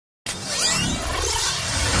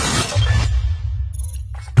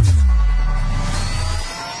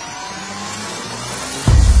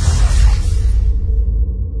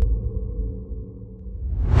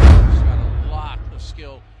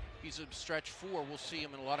stretch 4. We'll see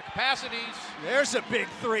him in a lot of capacities. There's a big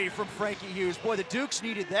three from Frankie Hughes. Boy, the Dukes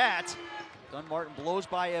needed that. Dunmartin blows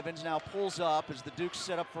by Evans, now pulls up as the Dukes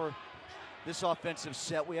set up for this offensive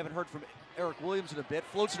set. We haven't heard from Eric Williams in a bit.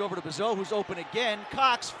 Floats it over to Bizot, who's open again.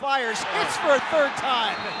 Cox fires, hits for a third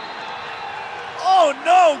time. Oh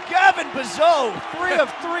no, Gavin Bizot, 3 of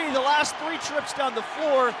 3 the last 3 trips down the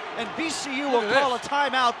floor, and VCU will call a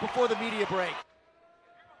timeout before the media break.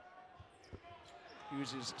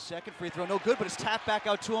 Hughes' second free throw, no good, but it's tapped back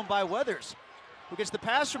out to him by Weathers, who gets the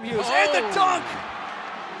pass from Hughes, and the dunk!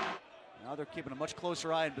 Now they're keeping a much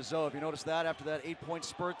closer eye on Bizot. Have you noticed that after that 8-point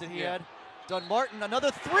spurt that he had? Dunmartin, another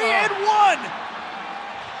 3 and 1!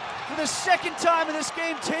 For the second time in this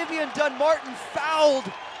game, Tavian Dunmartin fouled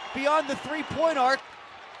beyond the 3-point arc.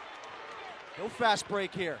 No fast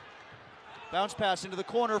break here. Bounce pass into the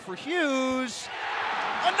corner for Hughes.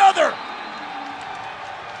 Another!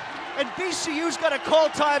 And VCU's got to call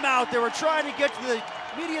timeout. They were trying to get to the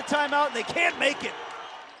media timeout, and they can't make it.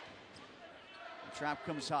 The trap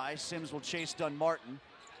comes high. Sims will chase Dunmartin.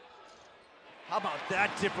 How about that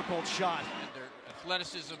difficult shot? And their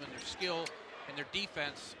athleticism and their skill and their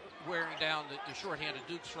defense wearing down the shorthanded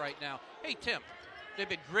Dukes right now. Hey, Tim, they've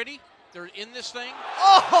been gritty. They're in this thing.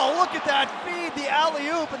 Oh, look at that feed, the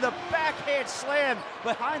alley-oop and the backhand slam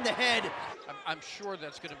behind the head. I'm sure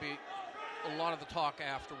that's going to be a lot of the talk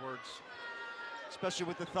afterwards. Especially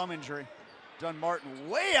with the thumb injury. Dunmartin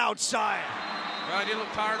way outside. Well, he didn't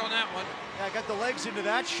look tired on that one. Yeah, got the legs into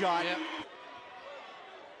that shot. Yep.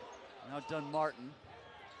 Now Dunmartin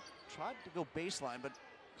tried to go baseline, but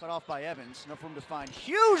cut off by Evans. Enough room to find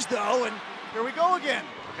Hughes, though, and here we go again.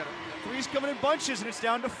 Three's coming in bunches, and it's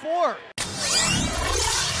down to 4.